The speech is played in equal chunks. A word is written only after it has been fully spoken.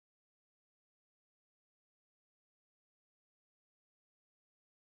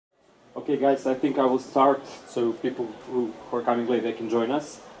Okay, guys, I think I will start so people who are coming late, they can join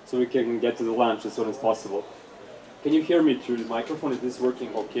us, so we can get to the lunch as soon as possible. Can you hear me through the microphone? Is this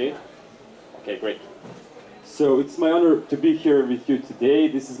working okay? Okay, great. So it's my honor to be here with you today.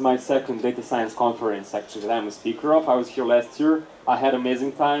 This is my second data science conference, actually, that I'm a speaker of. I was here last year. I had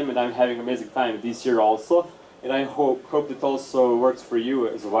amazing time, and I'm having amazing time this year also. And I hope that also works for you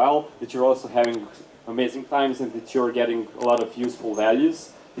as well, that you're also having amazing times and that you're getting a lot of useful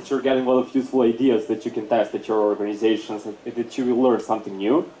values, that you're getting a lot of useful ideas that you can test at your organizations, and that you will learn something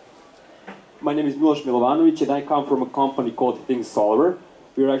new. My name is Milovanovic, and I come from a company called Solver.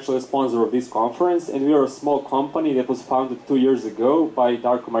 We are actually a sponsor of this conference, and we are a small company that was founded 2 years ago by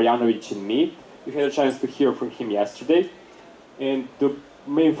Darko Marjanovic and me. We had a chance to hear from him yesterday. And the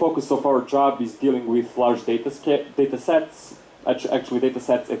main focus of our job is dealing with large data sets, actually data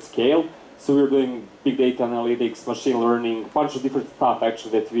sets at scale. So we're doing big data analytics, machine learning, a bunch of different stuff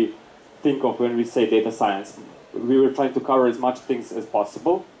actually that we think of when we say data science. We were trying to cover as much things as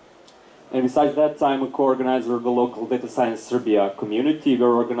possible. And besides that, I'm a co-organizer of the local Data Science Serbia community.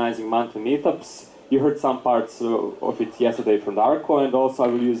 We're organizing monthly meetups. You heard some parts of it yesterday from Darko, and also I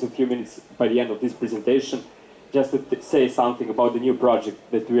will use a few minutes by the end of this presentation just to say something about the new project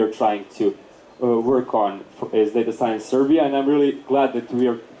that we are trying to work on as Data Science Serbia. And I'm really glad that we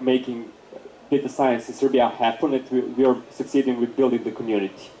are making data science in Serbia happen, that we are succeeding with building the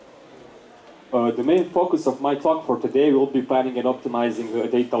community. The main focus of my talk for today will be planning and optimizing a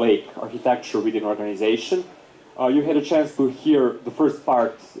data lake architecture within an organization. You had a chance to hear the first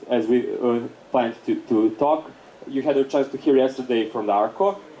part as we planned to talk. You had a chance to hear yesterday from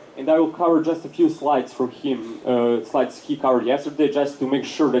Darko, and I will cover just a few slides from him, slides he covered yesterday, just to make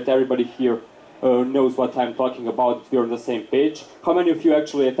sure that everybody here knows what I'm talking about, that we're on the same page. How many of you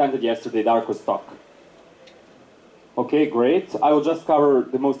actually attended yesterday Darko's talk? Okay, great. I will just cover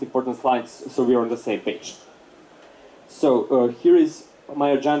the most important slides so we are on the same page. So here is my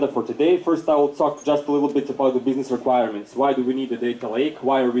agenda for today. First, I will talk just a little bit about the business requirements. Why do we need a data lake?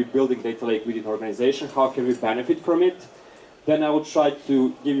 Why are we building data lake within an organization? How can we benefit from it? Then I will try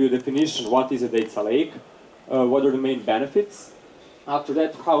to give you a definition. What is a data lake? What are the main benefits? After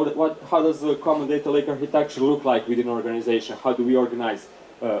that, how does a common data lake architecture look like within an organization? How do we organize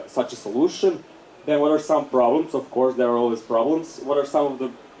such a solution? Then what are some problems? Of course, there are always problems. What are some of the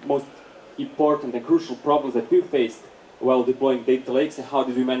most important and crucial problems that we faced while deploying data lakes, and how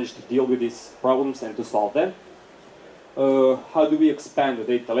did we manage to deal with these problems and to solve them? How do we expand the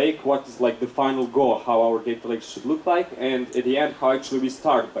data lake? What is like the final goal, how our data lake should look like? And at the end, how actually we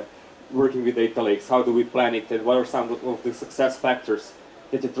start by working with data lakes? How do we plan it? And what are some of the success factors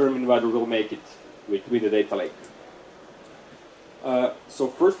that determine whether we'll make it with the data lake? So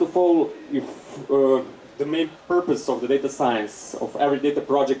first of all, the main purpose of the data science, of every data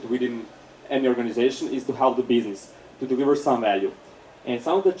project within any organization, is to help the business, to deliver some value. And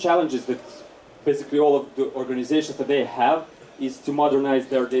some of the challenges that basically all of the organizations today have is to modernize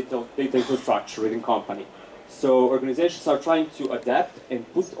their data infrastructure within company. So organizations are trying to adapt and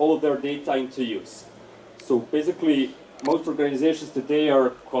put all of their data into use. So basically, most organizations today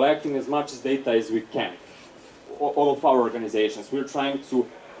are collecting as much data as we can. All of our organizations. We're trying to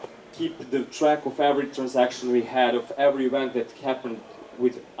keep the track of every transaction we had, of every event that happened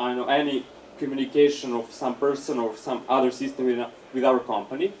with any communication of some person or some other system with our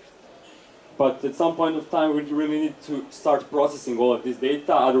company. But at some point of time, we really need to start processing all of this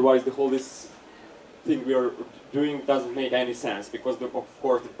data. Otherwise, the whole thing we are doing doesn't make any sense, because of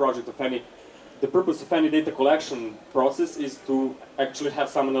course the purpose of any data collection process is to actually have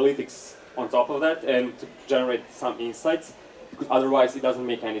some analytics on top of that and to generate some insights, because otherwise it doesn't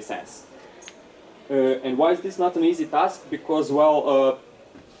make any sense. And why is this not an easy task? Because, well,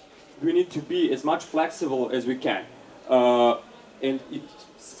 we need to be as much flexible as we can. And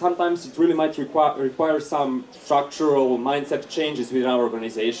sometimes it really might require some structural mindset changes within our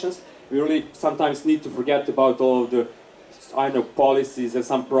organizations. We really sometimes need to forget about all of the policies and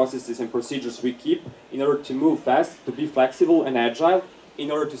some processes and procedures we keep in order to move fast, to be flexible and agile,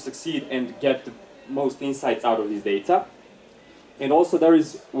 in order to succeed and get the most insights out of this data. And also there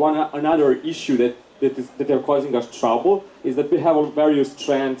is another issue that are causing us trouble, is that we have various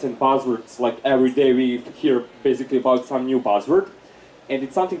trends and buzzwords. Like every day we hear basically about some new buzzword. And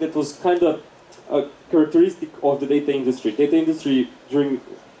it's something that was kind of a characteristic of the data industry. Data industry during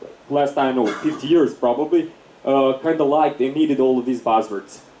last, 50 years probably, kind of liked and needed all of these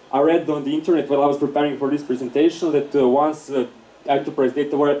buzzwords. I read on the internet while I was preparing for this presentation that once enterprise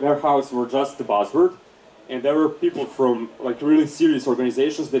data warehouse were just the buzzword, and there were people from like really serious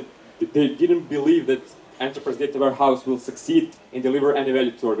organizations that they didn't believe that enterprise data warehouse will succeed and deliver any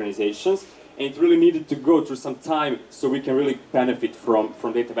value to organizations. And it really needed to go through some time so we can really benefit from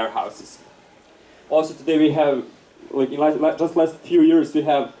data warehouses. Also today we have, like in just last few years, we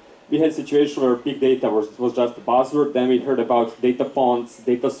had a situation where big data was just a buzzword. Then we heard about data ponds,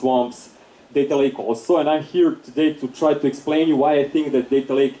 data swamps, data lake also. And I'm here today to try to explain you why I think that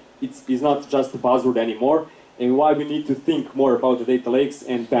data lake is not just a buzzword anymore, and why we need to think more about the data lakes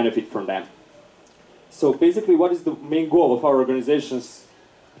and benefit from them. So basically, what is the main goal of our organizations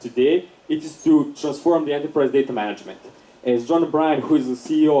today? It is to transform the enterprise data management. As John O'Brien, who is the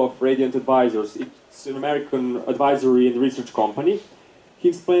CEO of Radiant Advisors, it's an American advisory and research company, he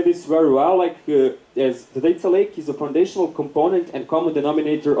explained this very well, as the data lake is a foundational component and common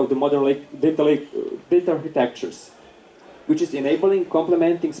denominator of the modern data architectures, which is enabling,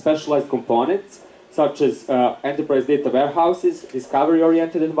 complementing specialized components, such as enterprise data warehouses,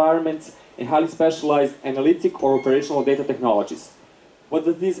 discovery-oriented environments, and highly specialized analytic or operational data technologies. What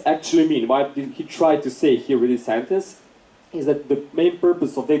does this actually mean? What did he try to say here with this sentence? Is that the main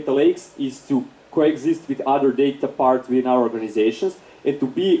purpose of data lakes is to coexist with other data parts within our organizations, and to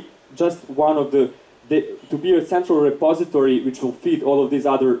be just one of to be a central repository which will feed all of these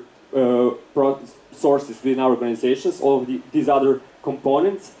other sources within our organizations, all of these other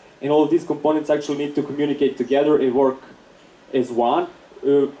components, and all of these components actually need to communicate together and work as one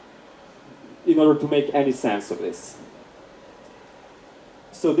in order to make any sense of this.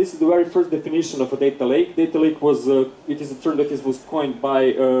 So this is the very first definition of a data lake. Data lake was, it is a term that was coined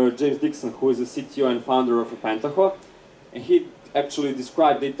by James Dixon, who is the CTO and founder of Pentaho. And he actually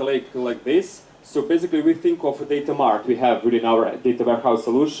described data lake like this. So basically we think of a data mart we have within our data warehouse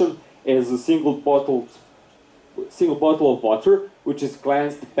solution as a single bottle of water, which is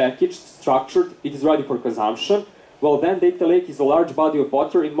cleansed, packaged, structured, it is ready for consumption. Well then data lake is a large body of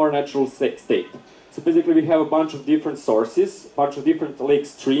water in more natural state. So basically we have a bunch of different sources, a bunch of different lake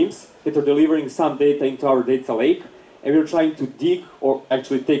streams that are delivering some data into our data lake, and we're trying to dig or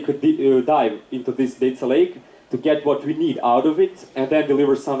actually take a dive into this data lake to get what we need out of it and then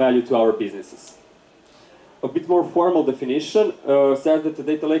deliver some value to our businesses. A bit more formal definition says that the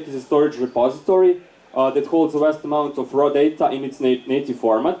data lake is a storage repository that holds a vast amount of raw data in its native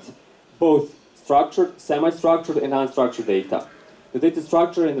format, both structured, semi-structured, and unstructured data. The data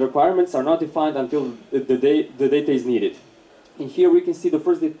structure and requirements are not defined until the data is needed. And here we can see the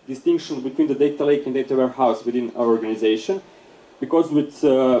first distinction between the data lake and data warehouse within our organization, because with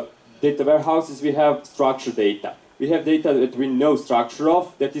data warehouses we have structured data. We have data that we know structure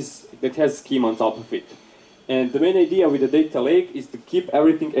of, that has schema on top of it. And the main idea with the data lake is to keep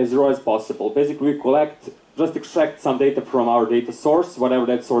everything as raw as possible. Basically we just extract some data from our data source, whatever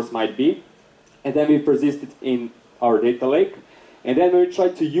that source might be, and then we persist it in our data lake. And then we try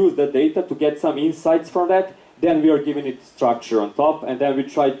to use that data to get some insights from that. Then we are giving it structure on top, and then we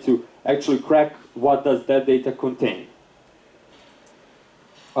try to actually crack what does that data contain.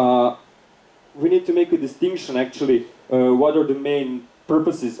 We need to make a distinction actually, what are the main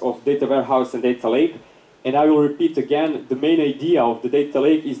purposes of data warehouse and data lake. And I will repeat again, the main idea of the data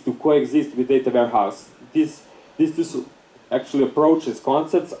lake is to coexist with data warehouse. These two actually approaches,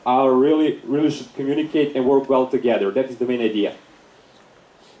 concepts are really should communicate and work well together. That is the main idea.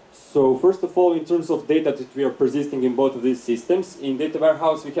 So first of all, in terms of data that we are persisting in both of these systems, in data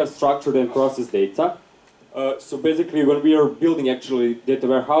warehouse we have structured and processed data. So basically when we are building actually data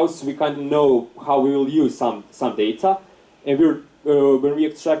warehouse, we kind of know how we will use some data. And when we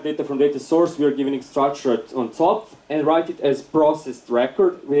extract data from data source, we are giving it structure on top and write it as processed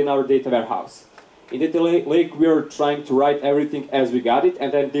record within our data warehouse. In data lake, we are trying to write everything as we got it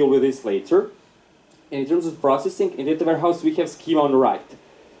and then deal with this later. And in terms of processing, in data warehouse, we have schema on the right.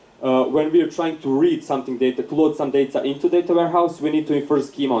 When we are trying to read something data, to load some data into data warehouse, we need to infer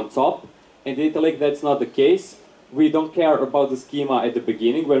schema on top. In data lake, that's not the case. We don't care about the schema at the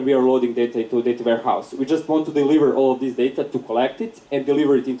beginning when we are loading data into a data warehouse. We just want to deliver all of this data to collect it and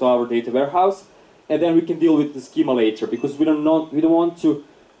deliver it into our data warehouse. And then we can deal with the schema later, because we don't want to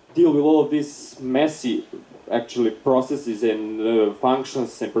deal with all of these messy actually processes and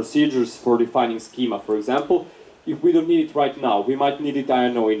functions and procedures for defining schema, for example. If we don't need it right now, we might need it, I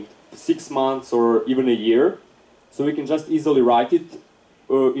don't know, in 6 months or even a year. So we can just easily write it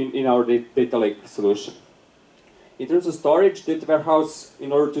in our data lake solution. In terms of storage, data warehouse,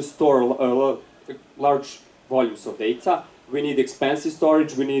 in order to store large volumes of data, we need expensive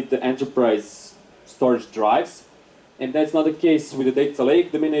storage, we need the enterprise storage drives. And that's not the case with the data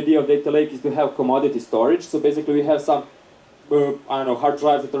lake. The main idea of data lake is to have commodity storage. So basically we have some, I don't know, hard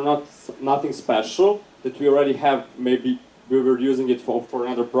drives that are nothing special, that we already have maybe we were using it for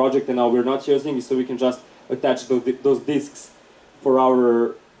another project and now we're not using it, so we can just attach those disks for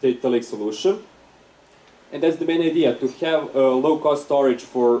our data lake solution. And that's the main idea, to have low-cost storage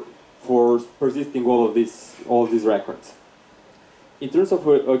for persisting all of these records. In terms of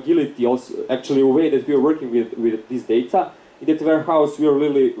agility, also actually a way that we are working with this data, in data warehouse we are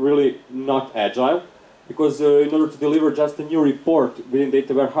really not agile, because in order to deliver just a new report within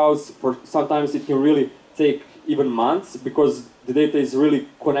data warehouse, sometimes it can really take even months, because the data is really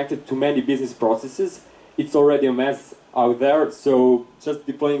connected to many business processes. It's already a mess out there, so just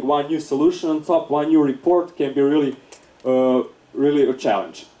deploying one new solution on top, one new report can be really a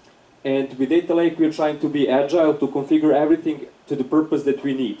challenge. And with data lake, we're trying to be agile, to configure everything to the purpose that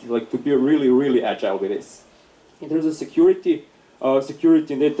we need, like to be really agile with this. In terms of security,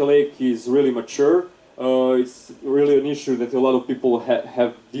 security in data lake is really mature. It's really an issue that a lot of people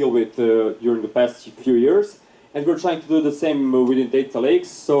have dealt with during the past few years. And we're trying to do the same within data lakes.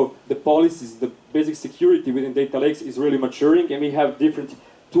 So the policies, the basic security within data lakes is really maturing, and we have different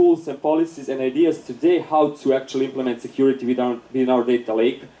tools and policies and ideas today how to actually implement security within our data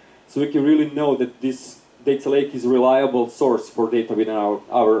lake. So we can really know that this data lake is a reliable source for data within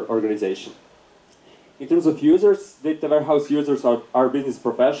our organization. In terms of users, data warehouse users are business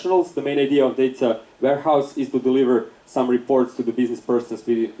professionals. The main idea of data warehouse is to deliver some reports to the business persons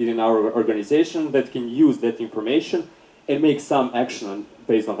within our organization that can use that information and make some action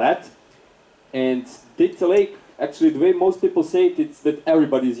based on that. And data lake, actually the way most people say it, it's that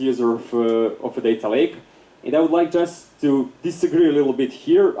everybody is user of a data lake. And I would like just to disagree a little bit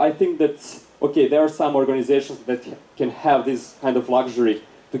here. I think that, okay, there are some organizations that can have this kind of luxury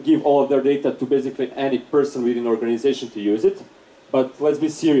to give all of their data to basically any person within an organization to use it. But let's be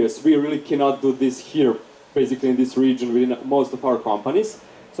serious, we really cannot do this here, basically in this region within most of our companies.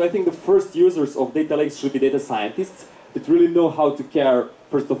 So I think the first users of data lakes should be data scientists that really know how to care,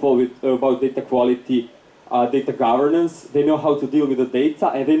 first of all, about data quality, data governance. They know how to deal with the data,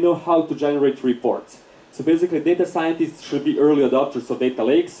 and they know how to generate reports. So basically, data scientists should be early adopters of data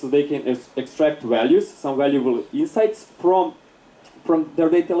lakes, so they can extract values, some valuable insights from their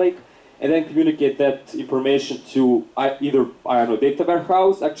data lake, and then communicate that information to either, I don't know, data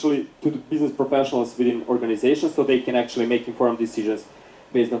warehouse, actually to the business professionals within organizations, so they can actually make informed decisions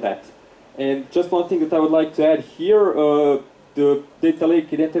based on that. And just one thing that I would like to add here, the data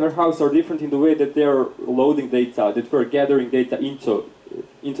lake and data warehouse are different in the way that they are loading data, that we're gathering data into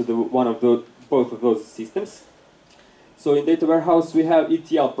both of those systems. So in data warehouse we have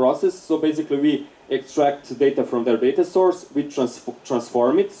ETL process, so basically we extract data from their data source, we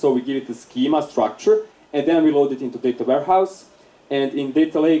transform it, so we give it a schema structure, and then we load it into data warehouse. And in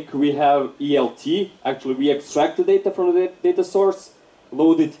data lake we have ELT, actually we extract the data from the data source,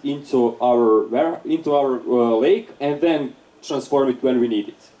 load it into our lake, and then transform it when we need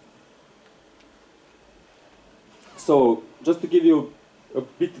it. So just to give you a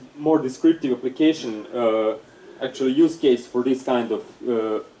bit more descriptive application, actually use case for this kind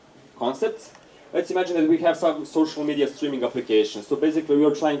of concepts. Let's imagine that we have some social media streaming application. So basically we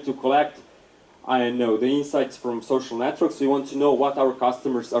are trying to collect, I know, the insights from social networks. We want to know what our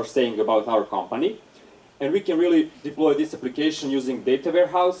customers are saying about our company. And we can really deploy this application using data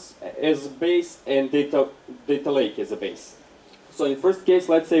warehouse as a base and data lake as a base. So in first case,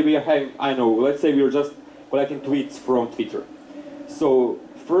 let's say we are having, let's say we are just collecting tweets from Twitter. So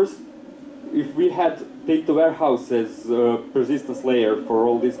first, if we had data warehouse as a persistence layer for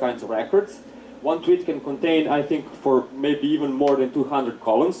all these kinds of records, one tweet can contain, I think, for maybe even more than 200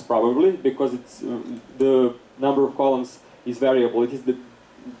 columns, probably, because it's the number of columns is variable.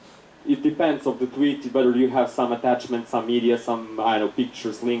 It depends on the tweet, whether you have some attachment, some media, some,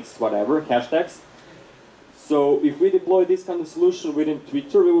 pictures, links, whatever, hashtags. So if we deploy this kind of solution within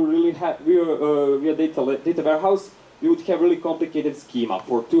Twitter, we will really have, via data warehouse, we would have really complicated schema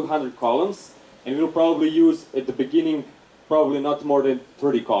for 200 columns, and we'll probably use, at the beginning, probably not more than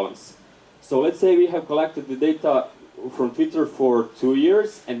 30 columns. So let's say we have collected the data from Twitter for 2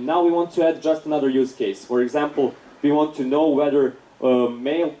 years, and now we want to add just another use case. For example, we want to know whether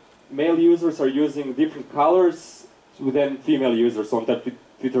male users are using different colors than female users on their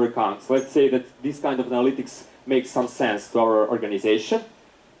Twitter accounts. Let's say that this kind of analytics makes some sense to our organization,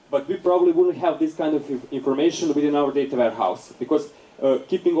 but we probably wouldn't have this kind of information within our data warehouse, because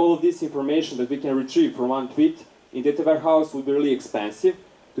keeping all of this information that we can retrieve from one tweet in data warehouse would be really expensive.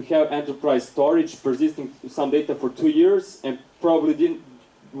 To have enterprise storage persisting some data for 2 years, and probably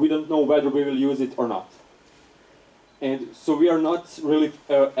we don't know whether we will use it or not. And so we are not really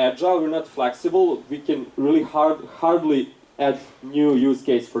agile, we're not flexible. We can really hardly add new use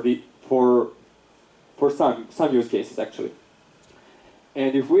case for some use cases actually.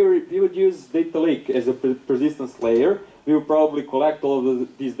 And if we would use data lake as a persistence layer, we would probably collect all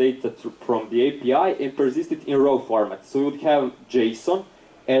of these data from the API and persist it in raw format. So we would have JSON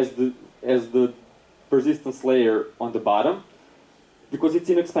as the persistence layer on the bottom, because it's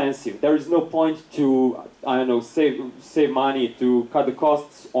inexpensive. There is no point to, I don't know, save money to cut the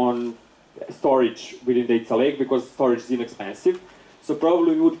costs on storage within data lake, because storage is inexpensive. So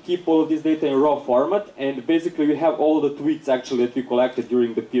probably we would keep all of this data in raw format, and basically we have all the tweets actually that we collected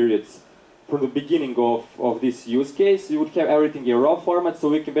during the periods from the beginning of this use case. You would have everything in raw format, so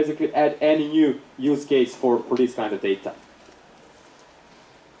we can basically add any new use case for this kind of data.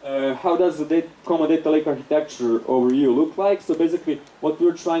 How does the common data lake architecture overview look like? So basically what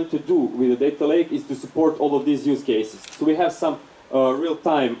we're trying to do with the data lake is to support all of these use cases. So we have some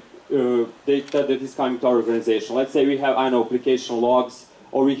real-time data that is coming to our organization. Let's say we have, I don't know, application logs,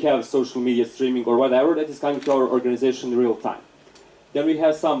 or we have social media streaming or whatever that is coming to our organization in real time. Then we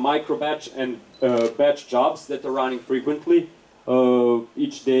have some micro batch and batch jobs that are running frequently,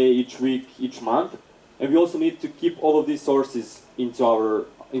 each day, each week, each month. And we also need to keep all of these sources into our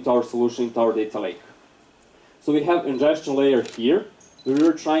solution, into our data lake. So we have ingestion layer here. We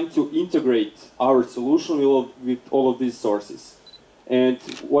were trying to integrate our solution with all of these sources. And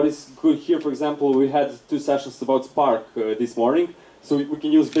what is good here, for example, we had 2 sessions about Spark this morning. So we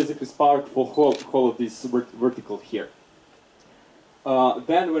can use basically Spark for whole of this vertical here.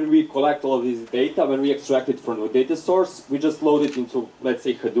 Then when we collect all of this data, when we extract it from the data source, we just load it into, let's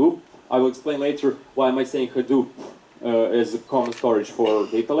say, Hadoop. I will explain later why am I saying Hadoop as a common storage for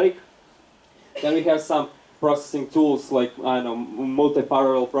data lake. Then we have some processing tools like, I don't know,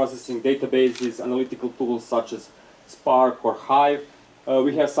 multi-parallel processing databases, analytical tools such as Spark or Hive.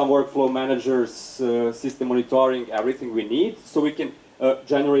 We have some workflow managers, system monitoring, everything we need, so we can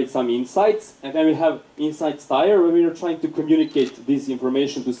generate some insights. And then we have insights tier, where we are trying to communicate this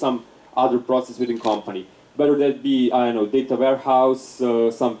information to some other process within company. Whether that be, I don't know, data warehouse,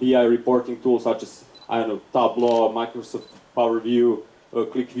 some BI reporting tools such as, I don't know, Tableau, Microsoft Power View,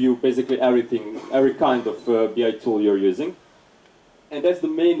 ClickView, basically everything, every kind of BI tool you're using. And that's the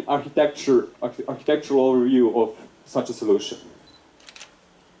main architectural overview of such a solution.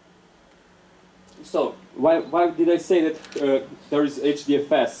 So, why did I say that there is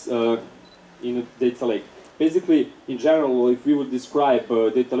HDFS in a data lake? Basically, in general, if we would describe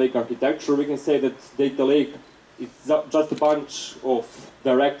data lake architecture, we can say that data lake is just a bunch of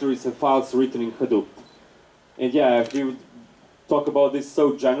directories and files written in Hadoop. And yeah, if we would talk about this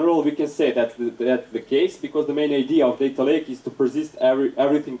so general, we can say that's the case, because the main idea of data lake is to persist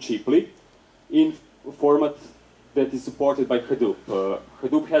everything cheaply in a format that is supported by Hadoop.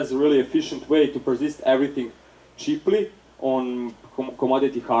 Hadoop has a really efficient way to persist everything cheaply on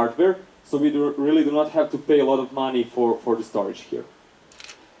commodity hardware, so we really do not have to pay a lot of money for the storage here.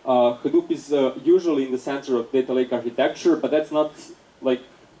 Hadoop is usually in the center of data lake architecture, but that's not like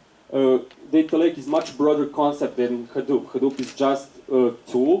data lake is much broader concept than Hadoop. Hadoop is just a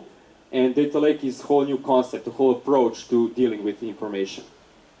tool, and data lake is a whole new concept, a whole approach to dealing with information.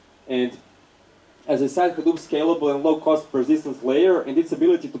 And as I said, Hadoop's scalable and low-cost persistence layer and its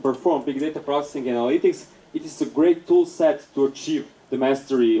ability to perform big data processing analytics, it is a great tool set to achieve the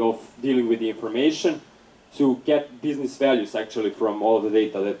mastery of dealing with the information, to get business values actually from all the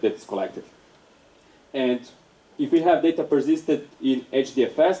data that is collected. And if we have data persisted in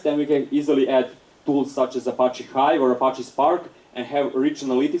HDFS, then we can easily add tools such as Apache Hive or Apache Spark and have rich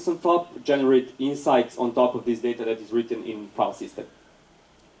analytics on top, generate insights on top of this data that is written in file system.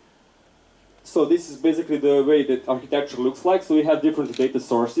 So this is basically the way that architecture looks like. So we have different data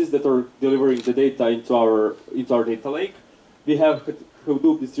sources that are delivering the data into our data lake. We have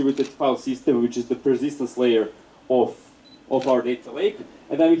Hadoop distributed file system, which is the persistence layer of our data lake.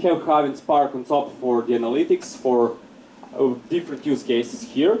 And then we have Hive and Spark on top for the analytics for different use cases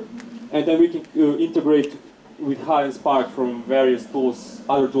here. And then we can integrate with Hive and Spark from various tools,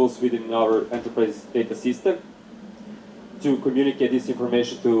 other tools within our enterprise data system to communicate this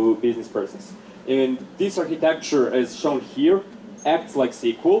information to business persons. And this architecture, as shown here, acts like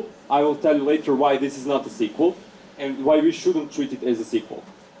SQL. I will tell you later why this is not a SQL and why we shouldn't treat it as a SQL.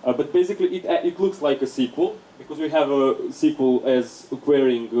 But basically, it looks like a SQL because we have a SQL as a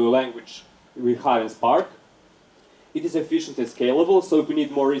querying language with Hive and Spark. It is efficient and scalable, so if we need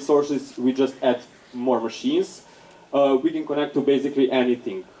more resources, we just add more machines. We can connect to basically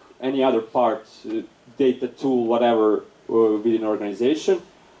anything, any other part, data tool, whatever, within an organization.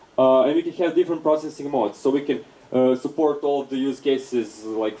 And we can have different processing modes, so we can support all the use cases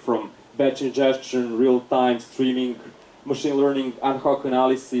like from batch ingestion, real-time streaming, machine learning, ad hoc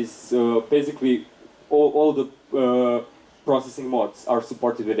analysis, basically all the processing modes are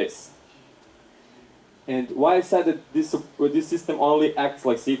supported with this. And why I said that this system only acts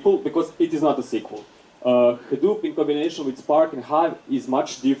like SQL? Because it is not a SQL. Hadoop in combination with Spark and Hive is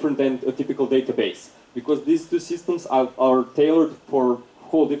much different than a typical database, because these two systems are tailored for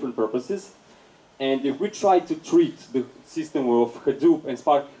whole different purposes. And if we try to treat the system of Hadoop and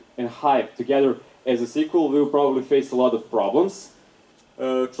Spark and Hive together as a SQL, we will probably face a lot of problems.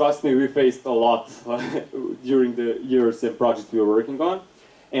 Trust me, we faced a lot during the years and projects we were working on.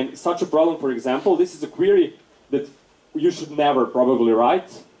 And such a problem, for example, this is a query that you should never probably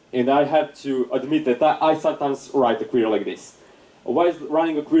write. And I have to admit that I sometimes write a query like this. Why is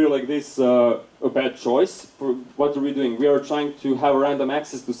running a query like this a bad choice? What are we doing? We are trying to have random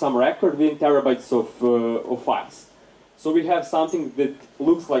access to some record within terabytes of files. So we have something that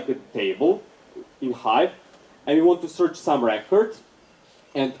looks like a table in Hive, and we want to search some record,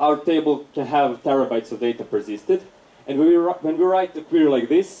 and our table can have terabytes of data persisted. And when we write a query like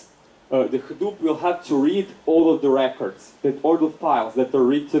this, the Hadoop will have to read all of the records, all the files that are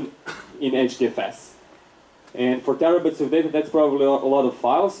written in HDFS. And for terabytes of data, that's probably a lot of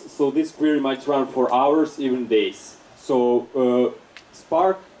files, so this query might run for hours, even days. So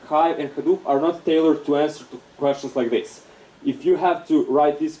Spark, Hive, and Hadoop are not tailored to answer to questions like this. If you have to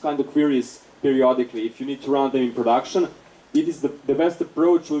write these kind of queries periodically, if you need to run them in production, it is the best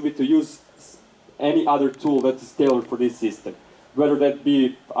approach will be to use any other tool that is tailored for this system. Whether that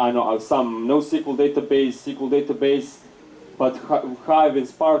be, I don't know, some NoSQL database, SQL database, but Hive and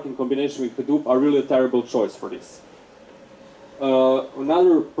Spark in combination with Hadoop are really a terrible choice for this.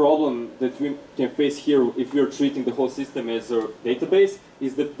 Another problem that we can face here if we are treating the whole system as a database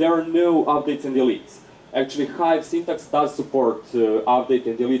is that there are no updates and deletes. Actually, Hive syntax does support update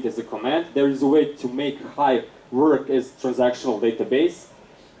and delete as a command. There is a way to make Hive work as transactional database,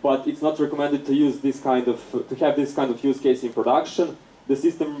 but it's not recommended to use this kind of to have this kind of use case in production. The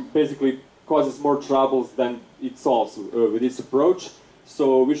system basically causes more troubles than it solves with this approach.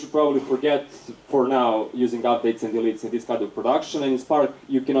 So we should probably forget for now using updates and deletes in this kind of production. And in Spark,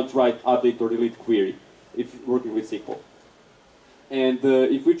 you cannot write update or delete query if working with SQL. And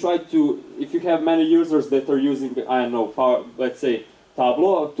if you have many users that are using, I don't know, let's say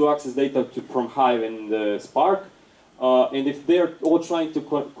Tableau to access data from Hive and Spark, and if they're all trying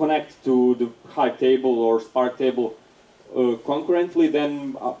to connect to the Hive table or Spark table concurrently,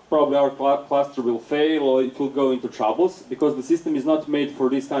 then probably our cluster will fail or it will go into troubles, because the system is not made for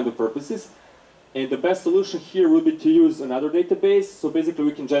these kind of purposes. And the best solution here would be to use another database. So basically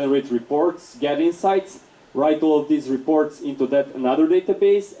we can generate reports, get insights, write all of these reports into that another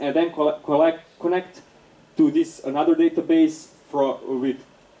database, and then connect to this another database with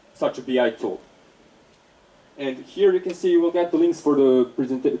such a BI tool. And here you can see you will get the links for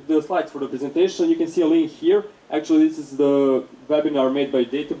the slides for the presentation. You can see a link here. Actually, this is the webinar made by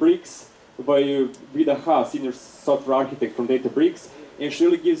Databricks, by Vida Ha, senior software architect from Databricks. And she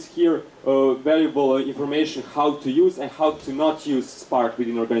really gives here valuable information how to use and how to not use Spark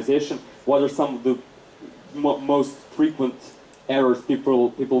within an organization. What are some of the most frequent errors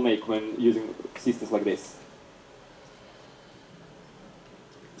people make when using systems like this?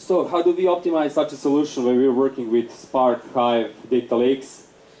 So how do we optimize such a solution when we're working with Spark, Hive, data lakes?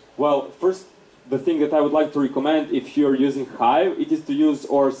 Well, first, the thing that I would like to recommend if you're using Hive, it is to use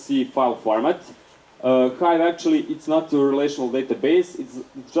ORC file format. Hive actually, it's not a relational database, it's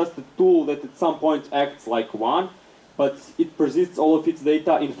just a tool that at some point acts like one, but it persists all of its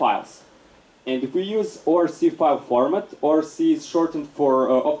data in files. And if we use ORC file format, ORC is shortened for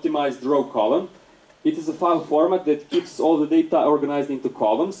optimized row column. It is a file format that keeps all the data organized into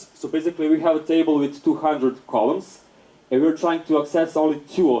columns. So basically we have a table with 200 columns, and we're trying to access only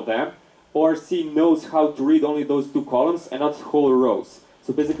 2 of them. ORC knows how to read only those 2 columns and not whole rows.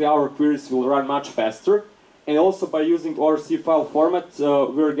 So basically our queries will run much faster. And also by using ORC file format,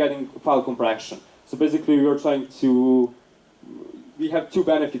 we're getting file compression. So basically we have 2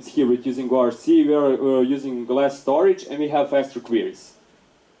 benefits here with using ORC. We are using less storage and we have faster queries.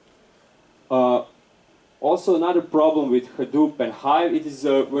 Also, another problem with Hadoop and Hive, it is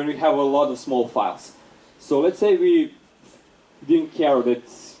when we have a lot of small files. So let's say we didn't care that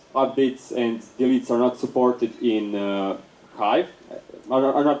updates and deletes are not supported in Hive,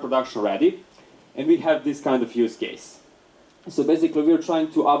 are not production ready, and we have this kind of use case. So basically we're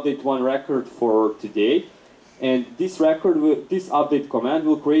trying to update one record for today, and this update command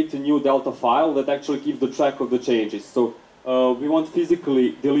will create a new Delta file that actually keeps the track of the changes. So we won't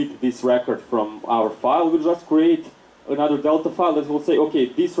physically delete this record from our file, we'll just create another Delta file that will say, okay,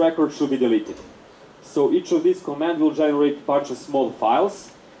 this record should be deleted. So each of these commands will generate a bunch of small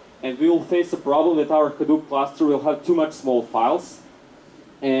files, And we will face a problem that our Hadoop cluster will have too much small files,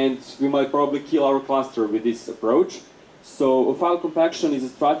 and we might probably kill our cluster with this approach. So file compaction is a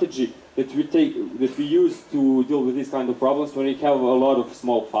strategy that we use to deal with these kind of problems when we have a lot of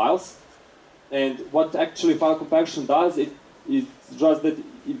small files. And what actually file compaction does, it's just that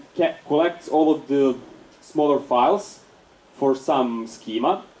it collects all of the smaller files for some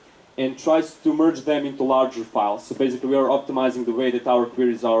schema and tries to merge them into larger files. So basically we are optimizing the way that our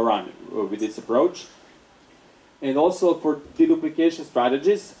queries are run with this approach. And also for deduplication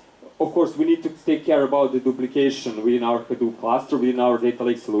strategies, of course we need to take care about the duplication within our Hadoop cluster, within our data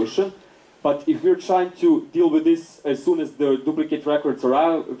lake solution. But if we're trying to deal with this as soon as the duplicate records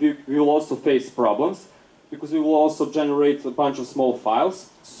arrive, we will also face problems, because we will also generate a bunch of small files.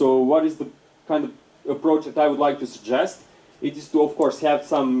 So what is the kind of approach that I would like to suggest? It is to, of course, have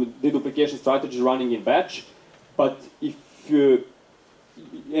some deduplication strategy running in batch, but if you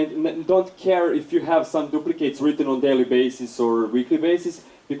and don't care if you have some duplicates written on daily basis or weekly basis,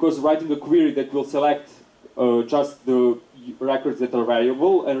 because writing a query that will select just the records that are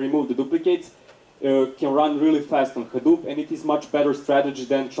variable and remove the duplicates can run really fast on Hadoop, and it is much better strategy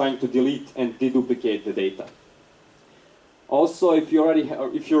than trying to delete and deduplicate the data. Also, if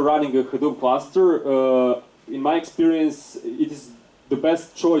you're running a Hadoop cluster, in my experience, it is the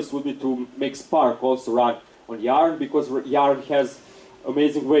best choice would be to make Spark also run on Yarn, because Yarn has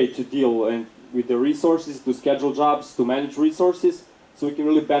amazing way to deal with the resources, to schedule jobs, to manage resources, so we can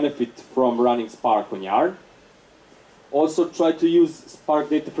really benefit from running Spark on Yarn. Also try to use Spark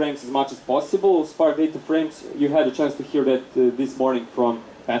data frames as much as possible. Spark data frames, you had a chance to hear that this morning from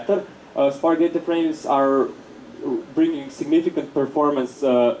Peter. Spark data frames are bringing significant performance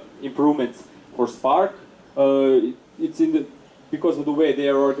improvements for Spark. It's because of the way they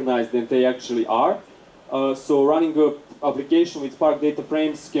are organized, and they actually are. So running an application with Spark data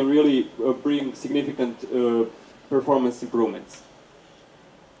frames can really bring significant performance improvements.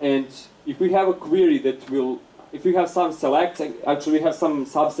 And if we have a query that will, if we have some selects, actually we have some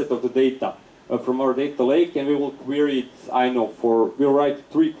subset of the data from our data lake, and we will query it, we'll write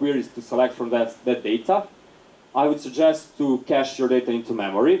 3 queries to select from that data. I would suggest to cache your data into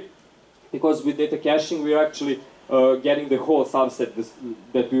memory, because with data caching we are actually getting the whole subset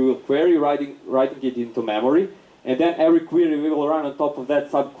that we will query, writing it into memory, and then every query we will run on top of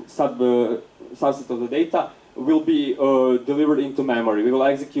that subset of the data will be delivered into memory. We will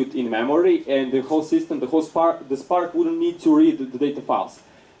execute in memory, and the whole system, the Spark wouldn't need to read the data files,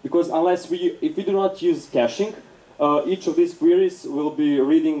 because if we do not use caching, each of these queries will be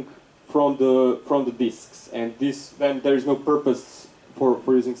reading from the disks, and then there is no purpose for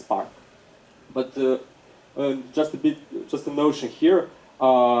using Spark. But just a notion here.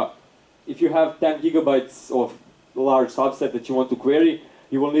 If you have 10 gigabytes of large subset that you want to query,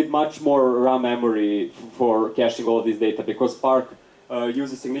 you will need much more RAM memory for caching all this data, because Spark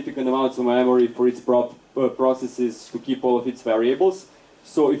uses significant amounts of memory for its processes to keep all of its variables.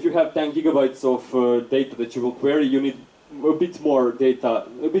 So if you have 10 gigabytes of data that you will query, you need a bit more data,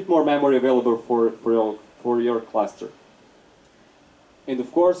 a bit more memory available for your cluster. And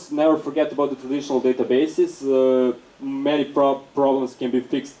of course, never forget about the traditional databases. Many problems can be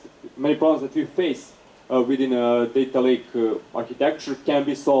fixed. Many problems that we face within a data lake architecture can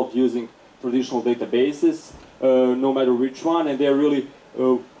be solved using traditional databases, no matter which one, and they really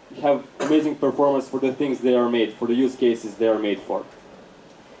have amazing performance for the things they are made, for the use cases they are made for.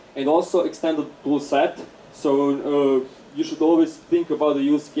 And also extended toolset. So you should always think about the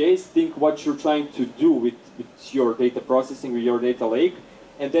use case, think what you're trying to do with your data processing, with your data lake,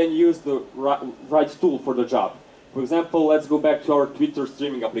 and then use the right tool for the job. For example, let's go back to our Twitter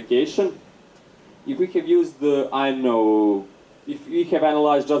streaming application. If we have used if we have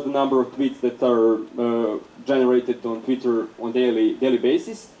analyzed just the number of tweets that are generated on Twitter on daily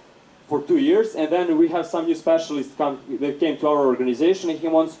basis for 2 years, and then we have some new specialist that came to our organization and he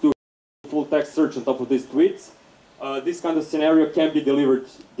wants to do full text search on top of these tweets. This kind of scenario can be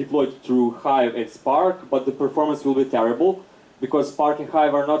deployed through Hive and Spark, but the performance will be terrible, because Spark and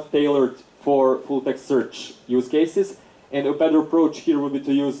Hive are not tailored for full text search use cases. And a better approach here would be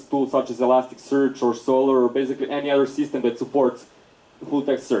to use tools such as Elasticsearch or Solr, or basically any other system that supports full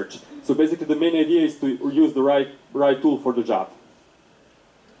text search. So basically the main idea is to use the right tool for the job.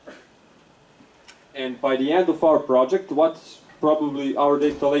 And by the end of our project, what probably our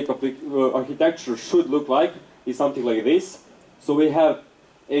data lake architecture should look like is something like this. So we have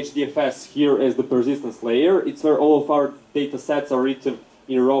HDFS here as the persistence layer. It's where all of our data sets are written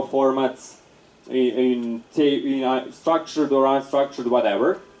in raw formats, in structured or unstructured,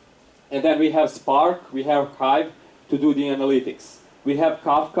 whatever. And then we have Spark, we have Hive to do the analytics. We have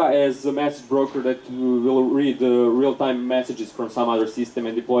Kafka as a message broker that will read real-time messages from some other system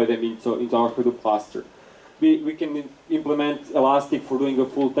and deploy them into our Hadoop cluster. We can implement Elastic for doing a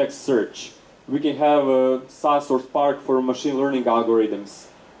full text search. We can have SAS or Spark for machine learning algorithms.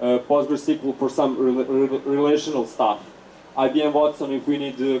 PostgreSQL for some relational stuff. IBM Watson if we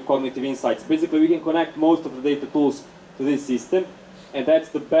need cognitive insights. Basically, we can connect most of the data tools to this system, and that's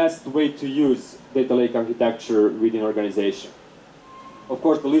the best way to use data lake architecture within organization. Of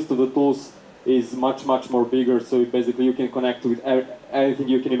course, the list of the tools is much more bigger, so basically you can connect with anything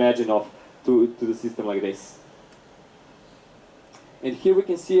you can imagine of to the system like this. And here we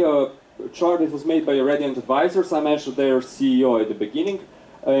can see a chart that was made by Radiant Advisors. I mentioned their CEO at the beginning.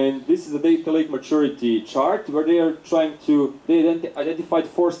 And this is a data lake maturity chart where they are trying to, they identified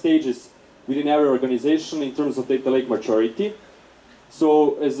 4 stages within every organization in terms of data lake maturity.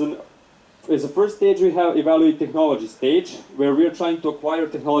 So as a first stage, we have evaluate technology stage, where we are trying to acquire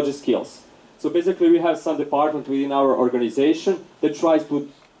technology skills. So basically, we have some department within our organization that tries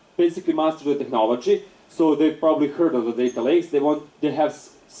to basically master the technology. So they've probably heard of the data lakes. They have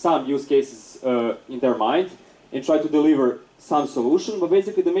some use cases in their mind and try to deliver some solution. But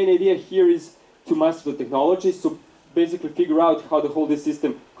basically, the main idea here is to master the technology. So basically, figure out how the whole this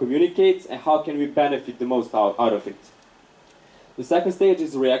system communicates and how can we benefit the most out of it. The second stage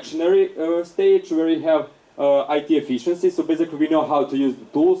is reactionary stage, where we have IT efficiency. So basically, we know how to use the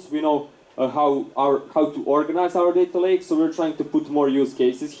tools. We know how to organize our data lake. So we're trying to put more use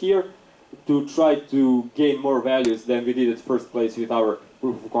cases here to try to gain more values than we did at first place with our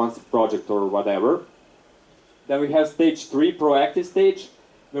proof of concept project or whatever. Then we have stage 3, proactive stage,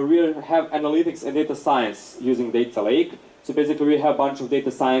 where we have analytics and data science using data lake. So basically, we have a bunch of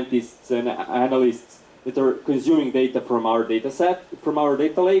data scientists and analysts that are consuming data from our data set, from our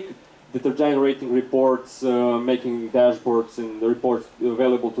data lake, that are generating reports, making dashboards and the reports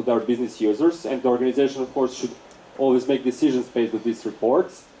available to their business users. And the organization, of course, should always make decisions based on these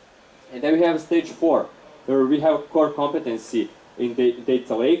reports. And then we have stage 4, where we have core competency in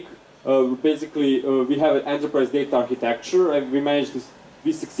data lake. Basically, we have an enterprise data architecture, and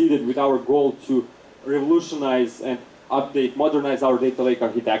we succeeded with our goal to revolutionize and update, modernize our data lake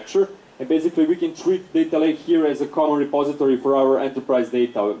architecture. And basically, we can treat data lake here as a common repository for our enterprise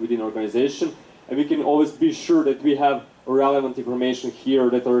data within organization. And we can always be sure that we have relevant information here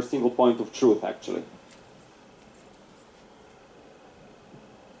that are a single point of truth, actually.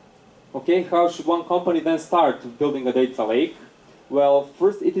 Okay, how should one company then start building a data lake? Well,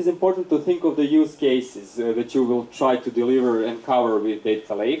 first, it is important to think of the use cases that you will try to deliver and cover with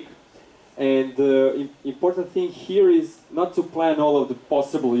data lake. And the important thing here is not to plan all of the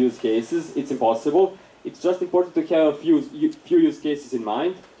possible use cases. It's impossible. It's just important to have a few use cases in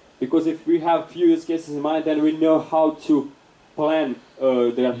mind. Because if we have few use cases in mind, then we know how to plan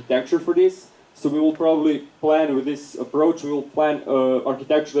the architecture for this. So we will probably plan with this approach, we will plan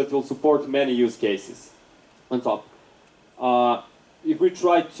architecture that will support many use cases on top. If we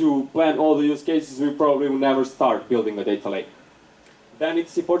try to plan all the use cases, we probably will never start building a data lake. Then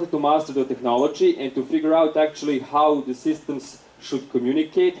it's important to master the technology and to figure out actually how the systems should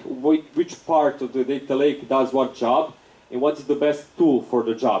communicate, which part of the data lake does what job, and what is the best tool for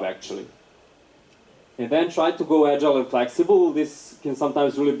the job actually. And then try to go agile and flexible. This can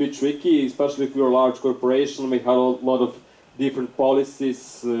sometimes really be tricky, especially if you're a large corporation, we have a lot of different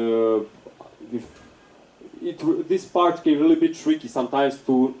policies. This part can really be tricky sometimes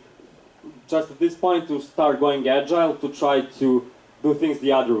to, just at this point, to start going agile, to try to do things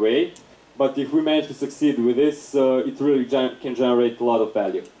the other way. But if we manage to succeed with this, it really can generate a lot of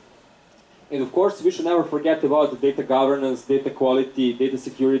value. And of course, we should never forget about the data governance, data quality, data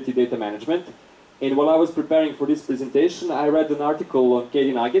security, data management. And while I was preparing for this presentation, I read an article on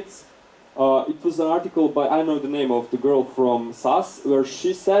Katie Nuggets. It was an article by, I don't know the name of the girl from SAS, where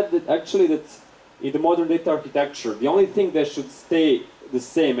she said that actually that in the modern data architecture, the only thing that should stay the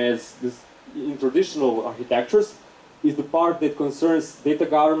same as in traditional architectures is the part that concerns data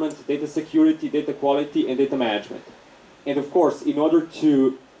governance, data security, data quality, and data management. And of course, in order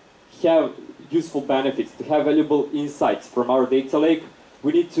to have useful benefits, to have valuable insights from our data lake,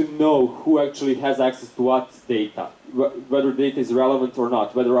 we need to know who actually has access to what data, whether data is relevant or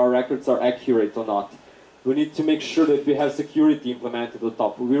not, whether our records are accurate or not. We need to make sure that we have security implemented at the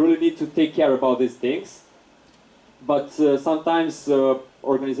top. We really need to take care about these things. But sometimes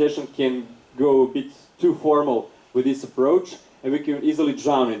organization can go a bit too formal with this approach, and we can easily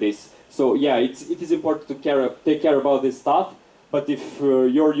drown in this. So yeah, it is important to take care about this stuff, but if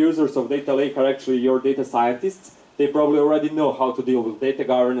your users of data lake are actually your data scientists, they probably already know how to deal with data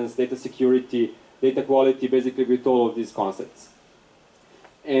governance, data security, data quality, basically with all of these concepts.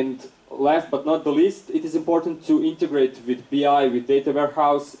 And last but not the least, it is important to integrate with BI, with data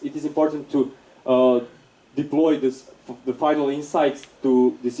warehouse. It is important to deploy the final insights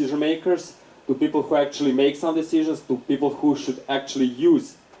to decision makers, to people who actually make some decisions, to people who should actually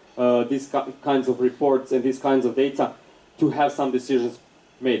use these kinds of reports and these kinds of data to have some decisions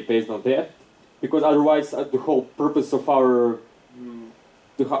made based on that. Because otherwise, the whole purpose of our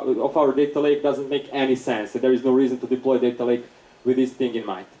data lake doesn't make any sense. There is no reason to deploy data lake with this thing in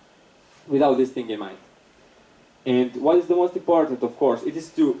mind, without this thing in mind. And what is the most important, of course, it is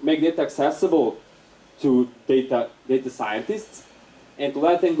to make data accessible to data scientists and to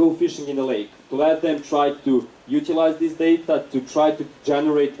let them go fishing in the lake, to let them try to utilize this data, to try to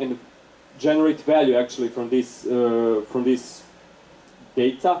generate value actually from this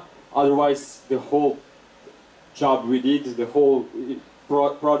data. Otherwise, the whole job we did, the whole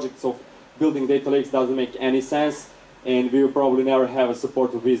projects of building data lakes doesn't make any sense, and we will probably never have a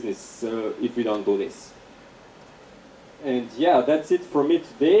supportive business if we don't do this. And yeah, that's it for me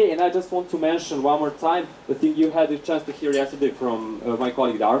today. And I just want to mention one more time the thing you had a chance to hear yesterday from my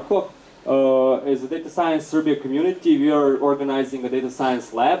colleague Darko. As a data science Serbia community, we are organizing a data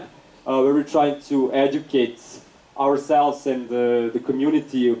science lab where we're trying to educate ourselves and the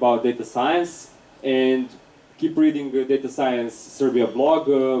community about data science, and keep reading the Data Science Serbia blog.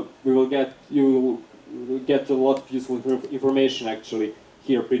 You will get a lot of useful information actually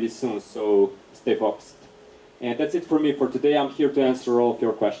here pretty soon, so stay focused. And that's it for me for today. I'm here to answer all of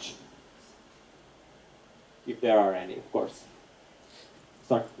your questions, if there are any, of course.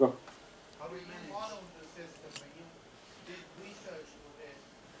 Sorry, go. How do you model the system when you did research for this,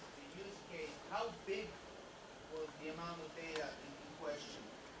 the use case? How big was the amount of data in question?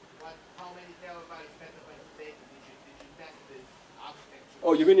 How many terabytes, petabytes of data did you test this architecture?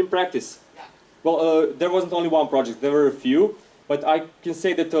 Oh, you mean in practice? Yeah. Well, there wasn't only one project. There were a few, but I can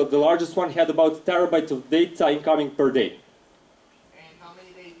say that the largest one had about terabytes of data incoming per day. And how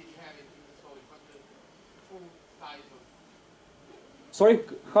many days did you have it in the storage? What's the full size of? Sorry,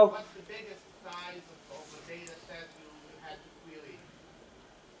 how? What's the biggest size of the data set you had to query?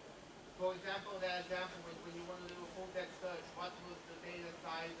 For example, that example when you want to do a full text search, what was the data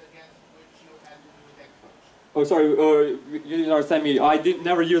size against which you had to do a text search? Oh, sorry, you didn't understand me. I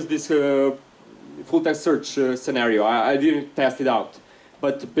never use this full text search scenario. I didn't test it out.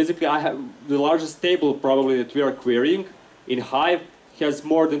 But basically, I have the largest table probably that we are querying in Hive has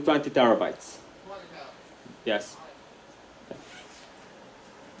more than 20 terabytes. 20 terabytes. Yes.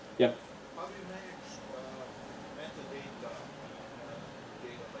 Yeah. How do you manage metadata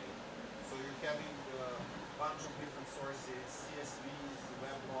in data lake? So you're having a bunch of different sources, CSVs,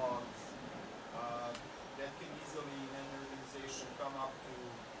 weblogs, that can easily in an organization come up to,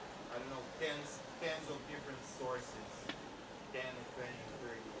 I don't know, tens of different sources, 10, 20,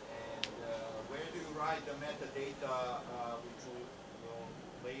 30. And where do you write the metadata which will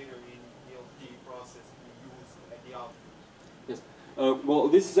later in ELT process be used at the output? Yes. Well,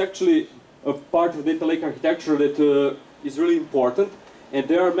 this is actually a part of data lake architecture that is really important, and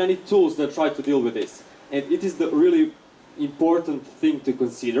there are many tools that try to deal with this. And it is the really important thing to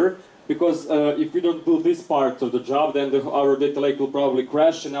consider, because if we don't do this part of the job, then our data lake will probably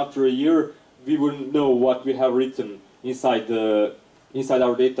crash, and after a year we wouldn't know what we have written inside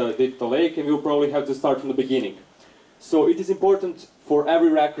our data lake, and we'll probably have to start from the beginning. So it is important for every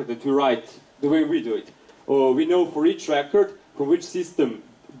record that we write the way we do it. We know for each record from which system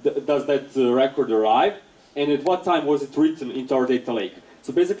does that record arrive, and at what time was it written into our data lake.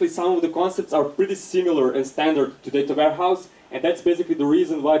 So basically some of the concepts are pretty similar and standard to data warehouse, and that's basically the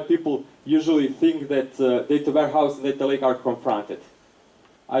reason why people usually think that data warehouse and data lake are confronted.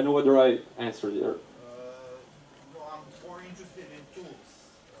 I don't know whether I answered your... No, I'm more interested in tools.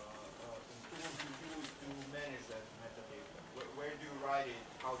 In tools you use to manage that metadata. Where do you write it?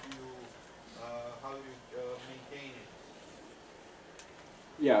 How do you maintain it?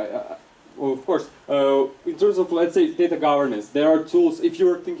 Yeah, well, of course. In terms of, let's say, data governance, there are tools, if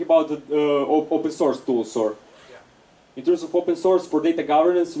you're thinking about the open source tools, or Yeah. in terms of open source for data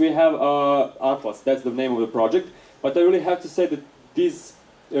governance, we have Atlas, that's the name of the project. But I really have to say that these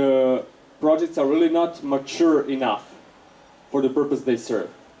projects are really not mature enough for the purpose they serve.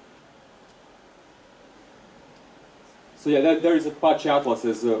 So yeah, there is Apache Atlas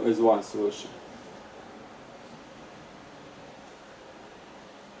as one solution.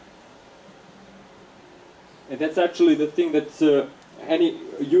 And that's actually the thing that any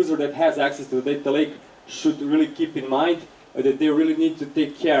user that has access to the data lake should really keep in mind, that they really need to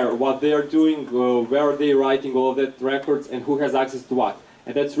take care of what they are doing, where are they writing all of that records, and who has access to what.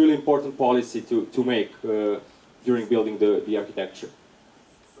 And that's really important policy to make during building the architecture.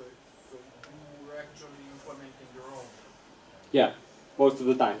 Yeah, most of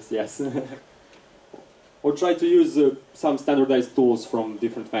the times, yes. Or try to use some standardized tools from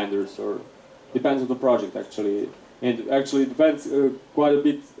different vendors, or depends on the project actually. And actually depends quite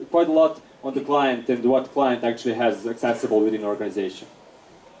a lot on the client and what client actually has accessible within the organization.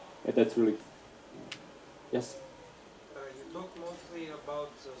 And that's really, yes? You talk mostly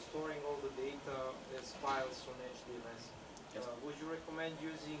about storing all the data as files from HDFS. Yes. Would you recommend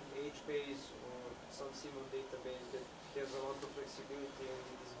using HBase or some similar database that has a lot of flexibility and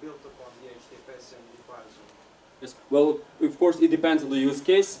is built upon the HDFS and the files? Yes. Well, of course, it depends on the use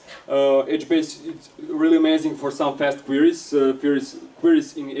case. HBase is really amazing for some fast queries.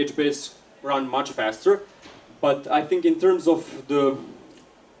 Queries in HBase run much faster. But I think in terms of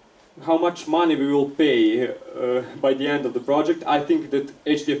how much money we will pay by the end of the project, I think that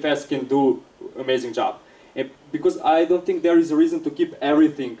HDFS can do an amazing job. Because I don't think there is a reason to keep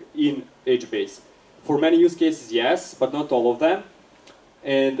everything in HBase. For many use cases, yes, but not all of them.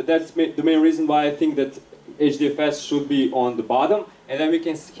 And that's the main reason why I think that HDFS should be on the bottom, and then we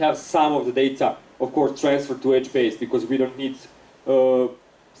can have some of the data, of course, transferred to HBase, because we don't need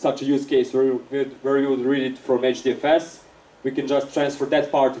such a use case where you would read it from HDFS. We can just transfer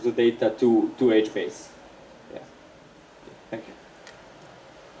that part of the data to HBase. Yeah. Thank you.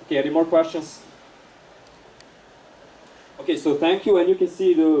 Okay, any more questions? Okay, so thank you, and you can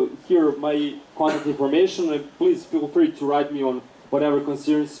see here my contact information. Please feel free to write me on whatever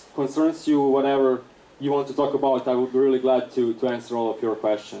concerns you, whatever you want to talk about. I would be really glad to answer all of your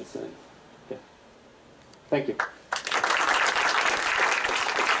questions. And, okay. Thank you.